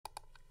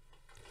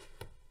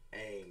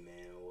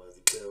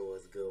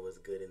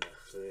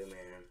good,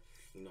 man?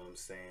 You know what I'm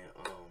saying?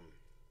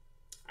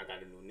 I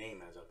got a new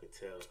name, as y'all could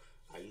tell.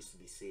 I used to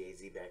be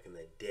CAZ back in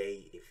the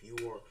day. If you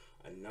were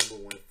a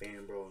 #1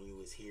 fan, bro, and you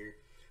was here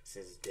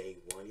since day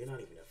one, you're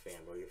not even a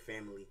fan, bro. Your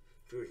family,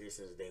 if you were here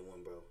since day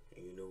one, bro,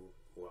 and you knew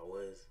who I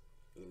was,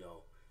 you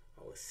know,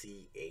 I was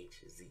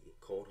CHZ,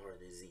 Cold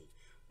Hearted Z.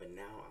 But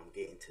now I'm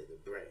getting to the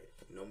bread.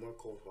 No more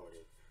cold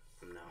hearted.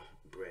 I'm now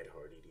bread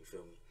hearted. You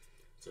feel me?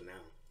 So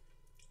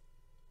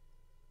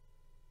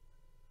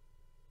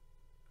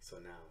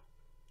now,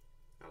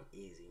 I'm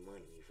easy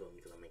money. You feel me?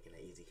 Because I'm making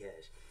that easy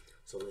cash.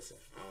 So listen,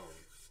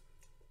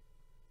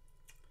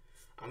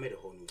 I made a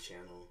whole new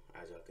channel,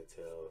 as y'all could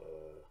tell.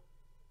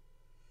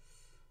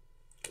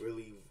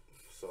 Really,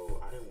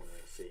 so I didn't want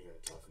to sit here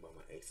and talk about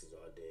my exes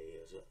all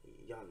day. As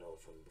y'all know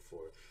from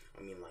before,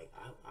 I mean, like,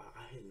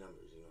 I hit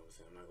numbers, you know what I'm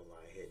saying? I'm not gonna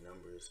lie, I hit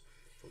numbers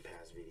from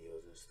past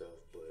videos and stuff,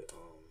 but,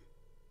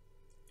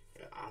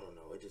 yeah, I don't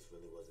know, it just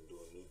really wasn't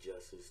doing me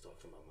justice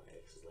talking about my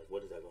exes. Like,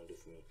 what is that gonna do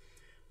for me?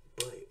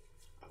 But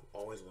I've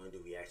always wanted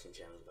to do reaction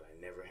channels, but I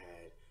never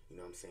had, you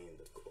know what I'm saying,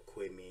 the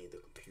equipment,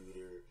 the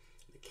computer,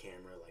 the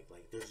camera, like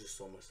there's just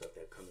so much stuff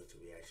that comes into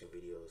reaction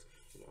videos,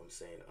 you know what I'm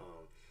saying?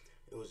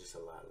 It was just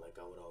a lot. Like,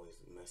 I would always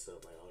mess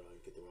up, like I would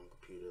always get the wrong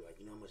computer. Like,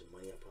 you know how much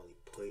money I probably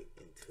put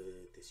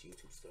into this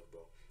YouTube stuff,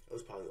 bro? It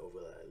was probably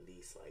over at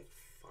least like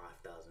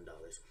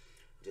 $5,000,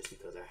 just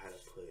because I had to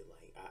put,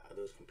 like,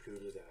 those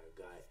computers that I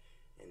got,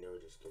 and they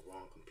were just the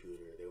wrong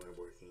computer. They weren't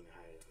working.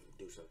 I had to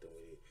do something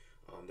with it.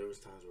 There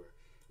was times where,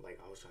 like,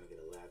 I was trying to get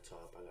a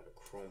laptop. I got a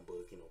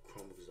Chromebook. You know,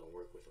 Chromebooks don't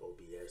work with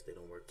OBS. They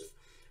don't work with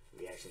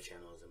reaction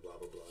channels and blah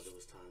blah blah. There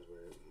was times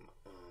where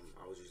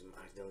I was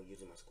accidentally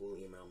using my school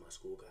email. My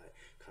school got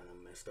kind of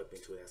messed up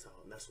into it.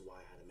 That's why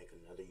I had to make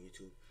another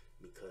YouTube,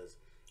 because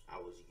I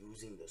was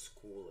using the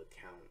school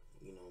account.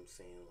 You know what I'm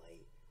saying?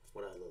 Like,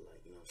 what I look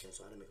like. You know what I'm saying?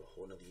 So I had to make a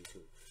whole nother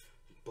YouTube.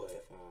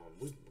 But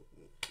we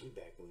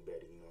back and we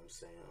better. You know what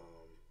I'm saying?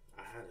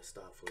 I had to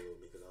stop for a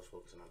little bit because I was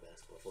focusing on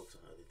basketball,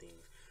 focusing on other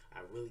things. I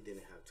really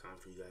didn't have time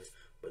for you guys,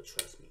 but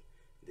trust me,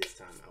 this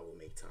time I will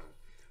make time.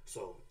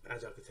 So,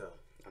 as y'all can tell,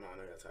 I know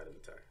y'all tired of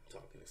me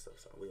talking and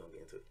stuff, so we're going to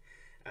get into it.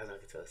 As I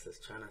can tell, it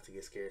says, try not to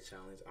get scared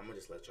challenge. I'm going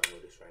to just let y'all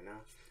know this right now.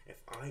 If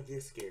I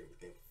get scared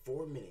within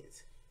 4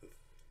 minutes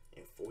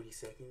and 40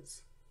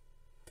 seconds,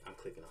 I'm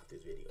clicking off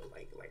this video.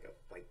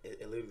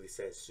 It literally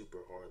says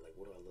super hard. Like,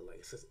 what do I look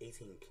like? It says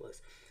 18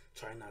 plus.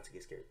 Try not to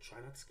get scared. Try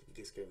not to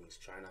get scared means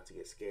try not to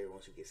get scared.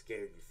 Once you get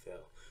scared, you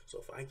fail. So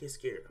if I get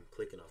scared, I'm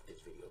clicking off this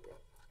video, bro.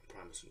 I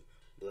promise you.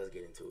 But let's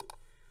get into it.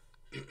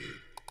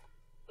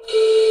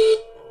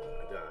 Oh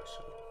my gosh.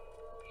 Oh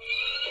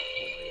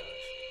my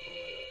gosh. Oh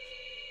my gosh.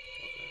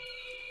 Okay.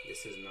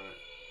 This is not.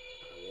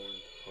 I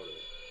warned. Hold on.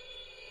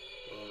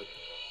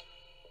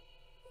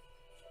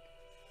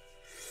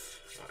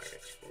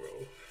 Alright, bro.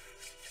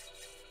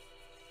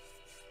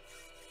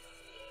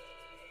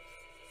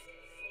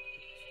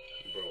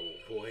 Bro,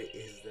 what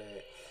is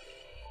that?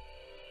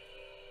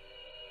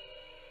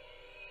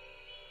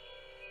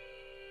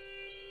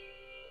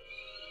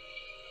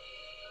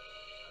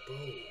 Bro,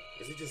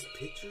 is it just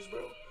pictures, bro?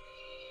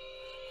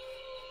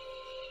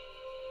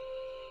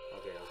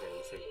 Okay,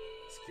 let's say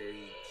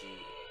scary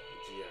GIF.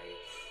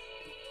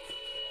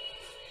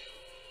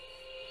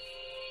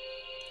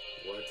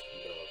 What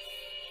the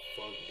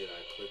fuck did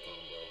I click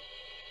on, bro?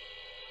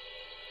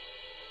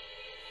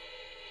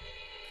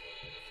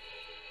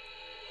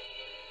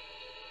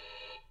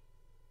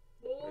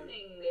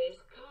 Warning, this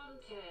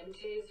content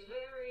is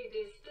very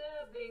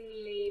disturbing.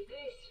 Leave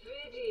this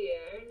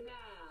video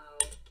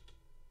now.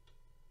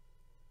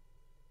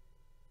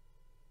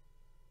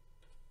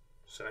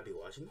 Should I be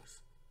watching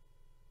this?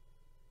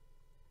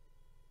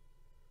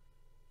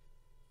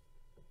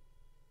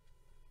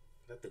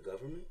 Is that the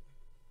government?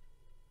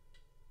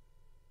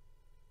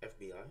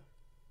 FBI?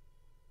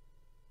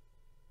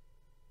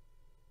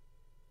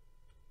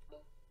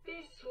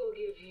 This will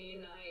give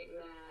you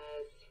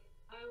nightmares.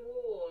 I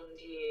warned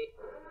you.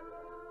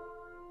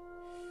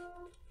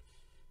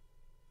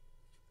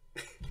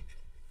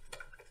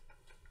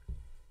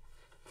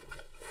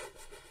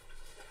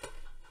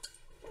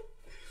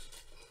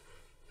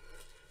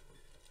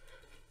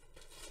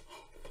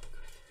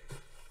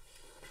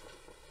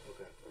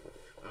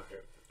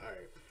 Okay.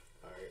 Alright.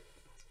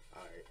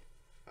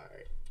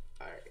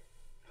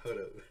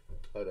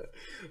 Hold up,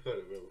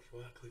 bro.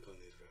 Before I click on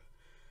this, bro.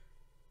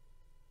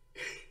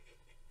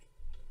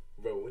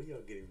 Bro, what are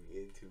y'all getting me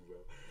into, bro?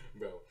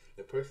 Bro,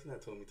 the person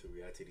that told me to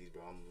react to these,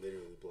 bro, I'm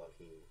literally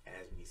blocking you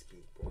as we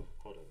speak, bro.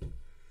 Hold on.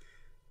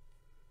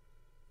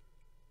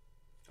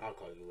 I'll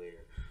call you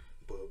later.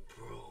 But,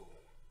 bro.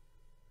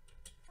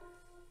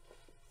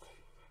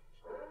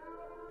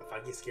 If I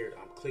get scared,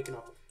 I'm clicking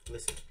off.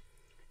 Listen,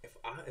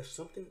 if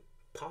something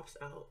pops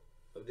out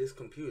of this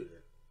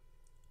computer,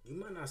 you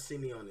might not see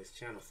me on this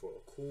channel for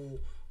a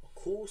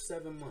cool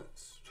 7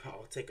 months. I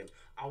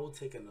will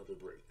take another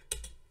break.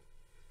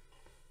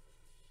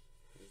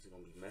 He's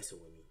gonna be messing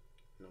with me.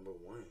 Number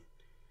one.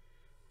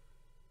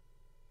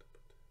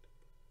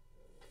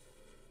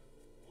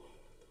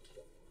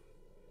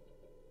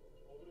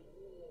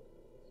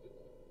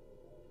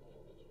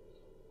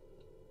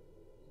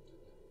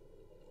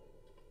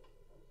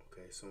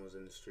 someone's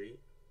in the street.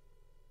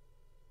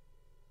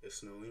 It's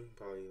snowing.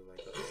 Probably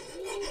like a...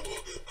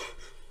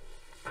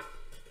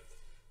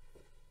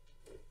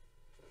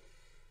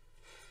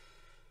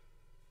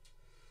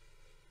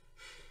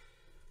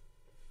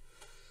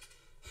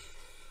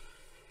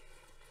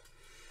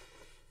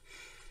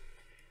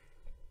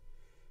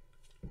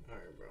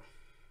 Alright, bro.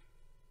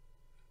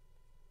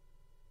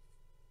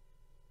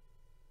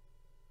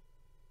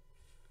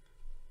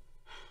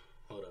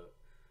 Hold up.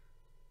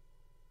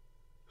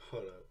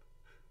 Hold up.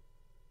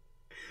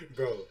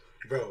 Bro.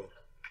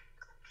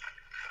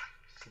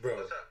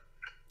 What's up?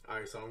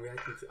 Alright, so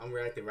I'm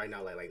reacting right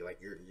now like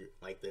you're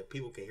like the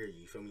people can hear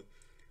you, you feel me?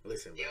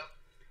 Listen, bro.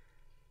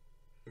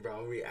 Yep. Bro,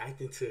 I'm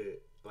reacting to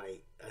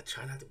like I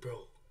try not to,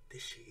 bro.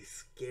 This shit is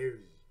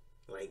scary.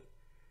 Like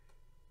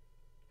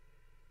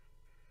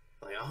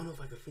I don't know if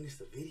I can finish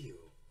the video.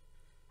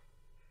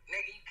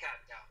 Nigga, you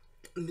capped out.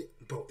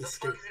 Bro, it's The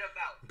scary. fuck is it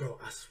about? Bro,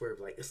 I swear,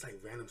 like it's like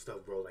random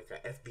stuff, bro. Like a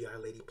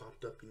FBI lady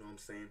popped up, you know what I'm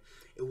saying?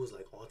 It was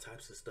like all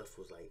types of stuff.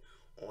 Was like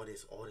all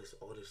this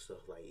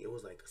stuff. Like it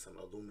was like some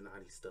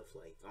Illuminati stuff.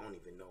 Like I don't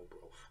even know,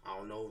 bro. I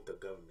don't know if the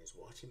government's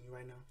watching me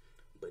right now,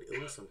 but it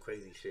was some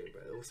crazy shit,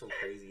 bro. It was some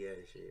crazy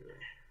ass shit, bro.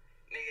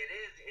 Nigga,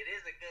 it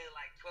is a good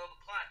like 12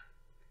 o'clock.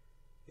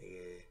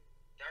 Yeah.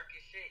 Dark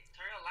as shit.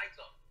 Turn your lights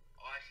off.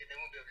 Oh shit, they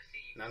won't be able to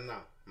see you.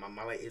 No.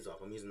 My light is off.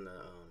 I'm using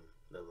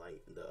the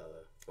light,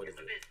 what is It's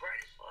a it? bit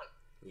bright as fuck.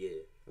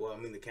 Yeah. Well, I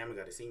mean the camera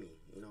got to see me.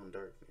 You know I'm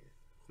dark, man.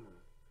 Come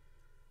on.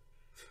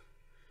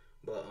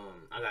 But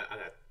I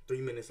got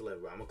 3 minutes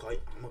left, bro. I'm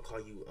gonna call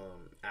you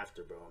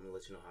after, bro. I'm gonna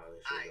let you know how this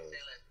shit Alright, goes. say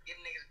less. Give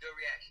niggas a good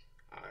reaction.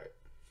 Alright.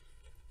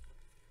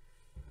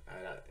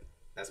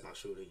 That's my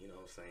shooter, you know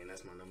what I'm saying?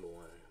 That's my number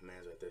one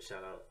man's right there.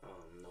 Shout out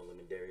No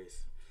Limit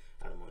Darius.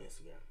 Add him on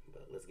Instagram.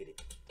 But let's get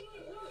it.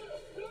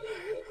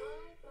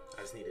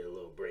 I just needed a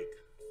little break.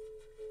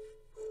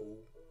 Who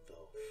the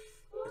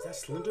is that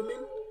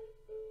Slenderman?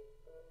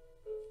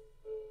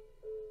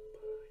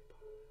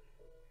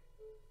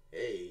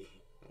 Hey,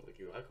 look,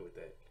 you rocking with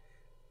that.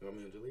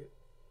 Romeo and Juliet?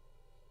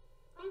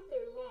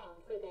 Arthur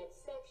longed for that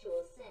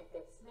sexual scent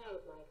that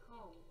smelled like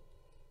home.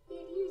 He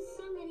had used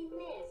so many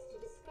masks to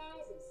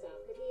disguise himself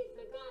that he had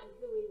forgotten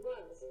who he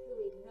was, who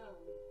he'd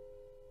known.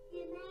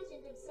 He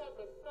imagined himself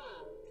a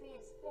frog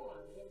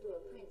transformed into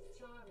a Prince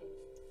Charming.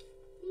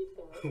 He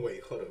felt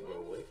Wait, hold up, bro.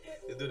 What?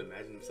 This dude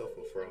imagined himself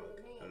a frog.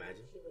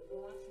 Imagine. she would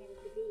want him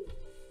to be.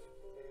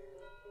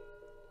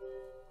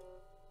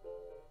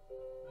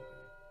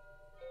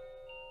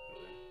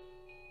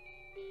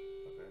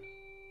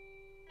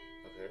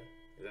 Okay.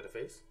 Is that a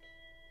face? Is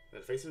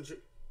that a face in the tree?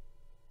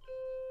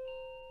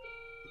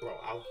 Bro,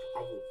 I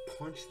will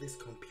punch this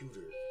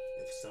computer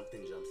if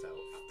something jumps out.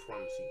 I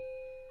promise you.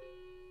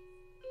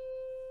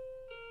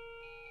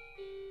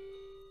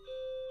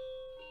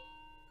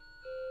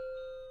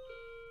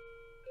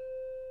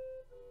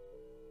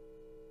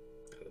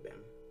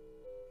 Alabama.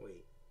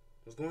 Wait.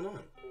 What's going on?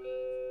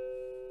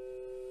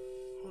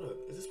 Hold up.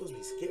 Is this supposed to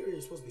be scary or is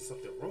it supposed to be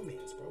something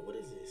romance, bro? What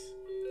is this?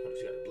 Hold up,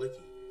 she got a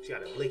blicky. She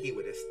got a blicky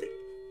with a stick.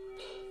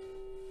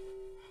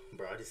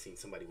 Bro, I just seen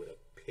somebody with a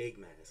pig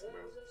mask,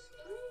 bro.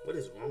 What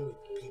is wrong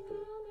with people?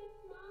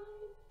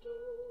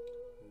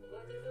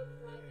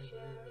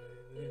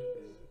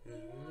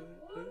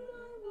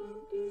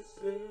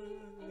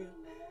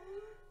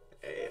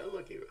 Hey, I'm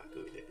lucky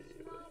rocking with that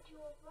shit, bro.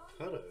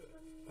 Hold up.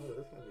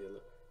 This might be a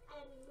little...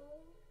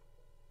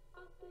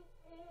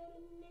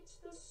 It's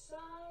the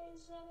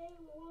size of a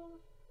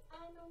wolf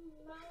and a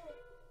mouth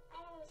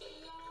as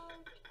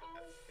loud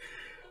as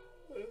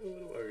What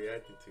am I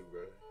reacting to,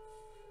 bro?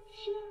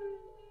 Sharon.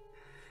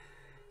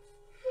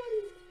 What do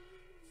you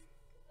mean?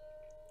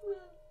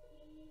 Well,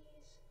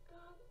 he's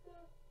got the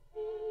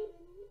head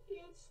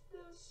and it's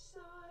the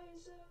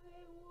size of a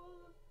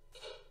wolf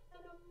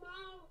and a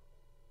mouth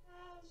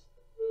as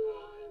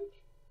large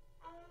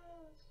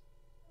as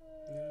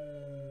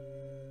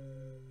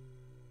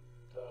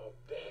the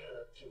bear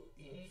to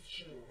eat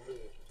you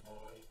with,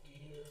 my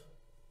dear.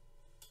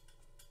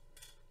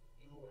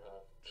 You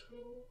have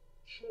two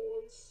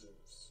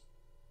choices.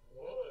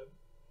 One,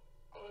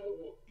 I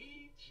will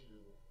eat you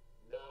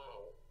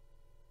now.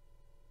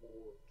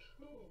 Or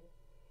two,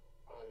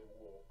 I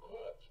will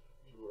cut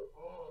your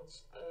arms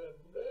and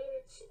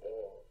legs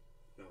off.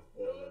 No.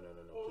 Please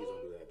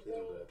don't do that.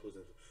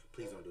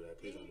 Please don't do that.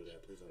 Please don't do that.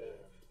 Please don't do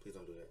that. Please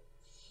don't do that.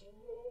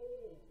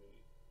 Slowly.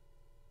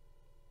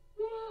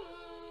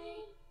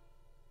 Why?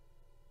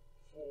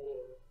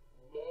 For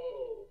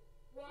love.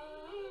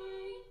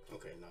 Why?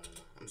 Okay, no.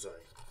 I'm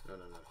sorry. No.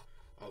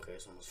 Okay,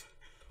 it's almost...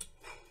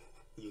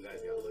 You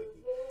guys got lucky.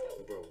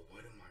 Bro,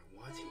 what am I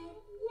watching?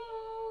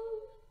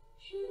 Love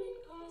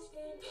shouldn't cost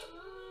an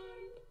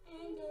arm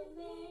and a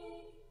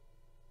leg.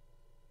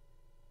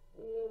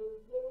 For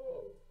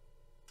love.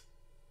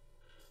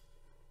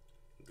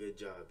 Good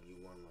job. You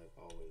won like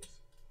always.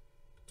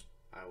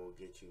 I will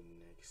get you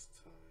next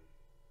time.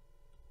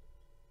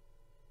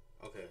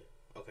 Okay.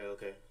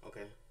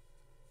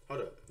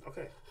 Hold up.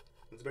 Okay.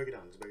 Let's break it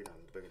down.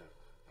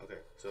 Okay,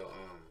 so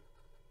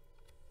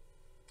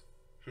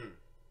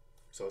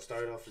So it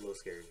started off a little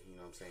scary, you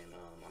know what I'm saying?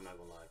 I'm not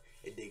gonna lie.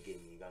 It did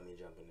get me. It got me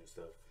jumping and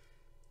stuff.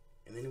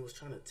 And then it was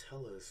trying to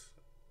tell us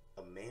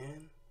a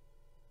man.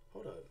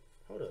 Hold up.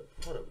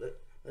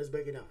 Let's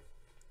break it down.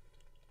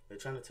 They're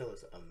trying to tell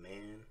us a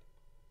man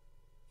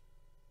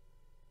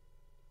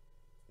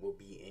will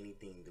be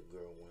anything the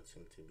girl wants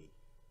him to be.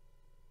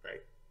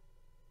 Right?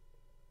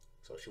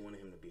 So she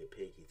wanted him to be a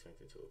pig. He turned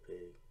into a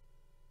pig.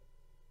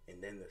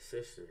 And then the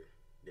sister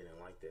didn't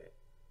like that.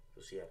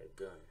 So she had a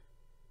gun.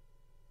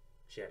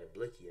 She had a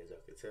blicky, as I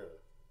could tell.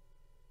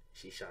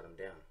 She shot him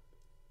down.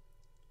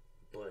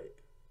 But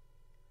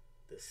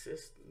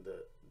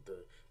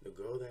the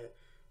girl that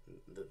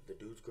the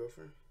dude's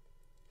girlfriend,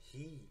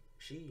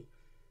 she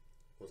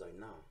was like,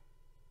 nah,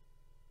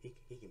 he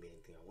can be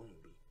anything I want him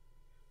to be.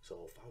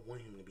 So if I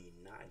want him to be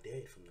not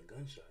dead from the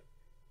gunshot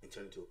and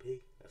turn into a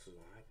pig, that's what's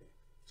gonna happen.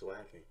 So what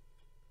happened?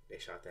 They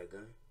shot that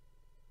gun.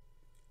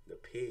 The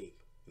pig,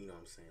 you know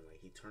what I'm saying,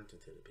 like he turned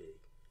into the pig.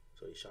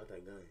 So they shot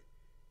that gun.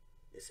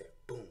 It said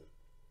boom.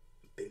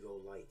 Big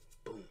old light.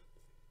 Boom.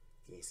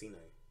 You ain't see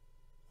nothing.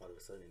 All of a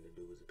sudden the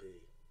dude was a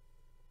pig.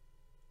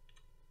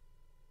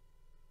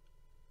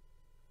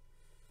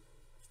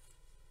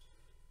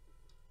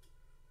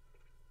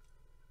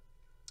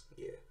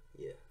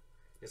 Yeah.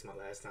 This is my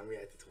last time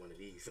reacting to one of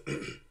these.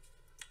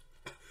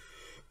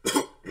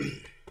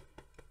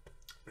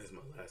 This is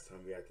my last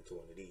time reacting to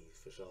one of these,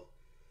 for sure.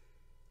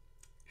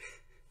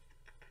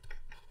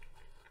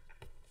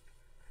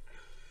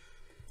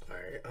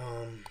 Alright,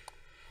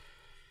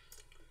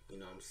 you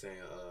know what I'm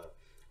saying,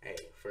 hey,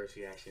 first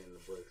reaction in the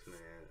books, man.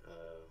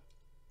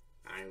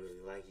 I ain't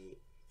really like it,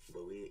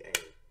 but hey,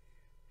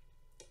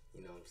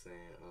 you know what I'm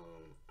saying,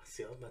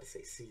 see, I was about to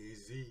say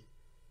CZ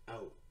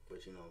out,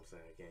 but you know what I'm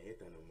saying, I can't hit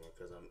that no more,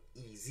 because I'm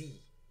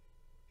easy,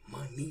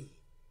 money,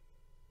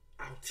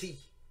 outie.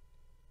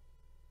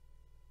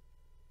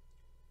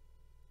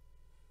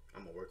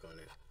 I'm gonna work on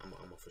it. I'm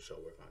gonna for sure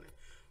work on it.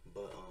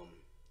 But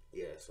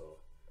yeah, so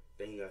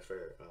thank you guys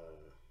for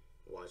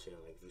watching.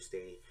 Like, if you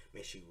stay,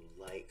 make sure you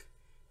like,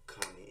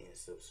 comment, and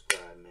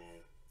subscribe,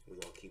 man. We're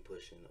gonna keep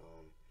pushing.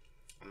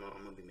 I'm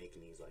gonna be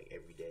making these like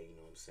every day, you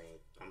know what I'm saying?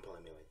 I'm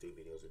probably making like 3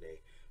 videos a day.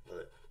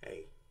 But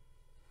hey,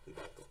 we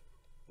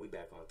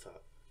back on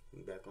top.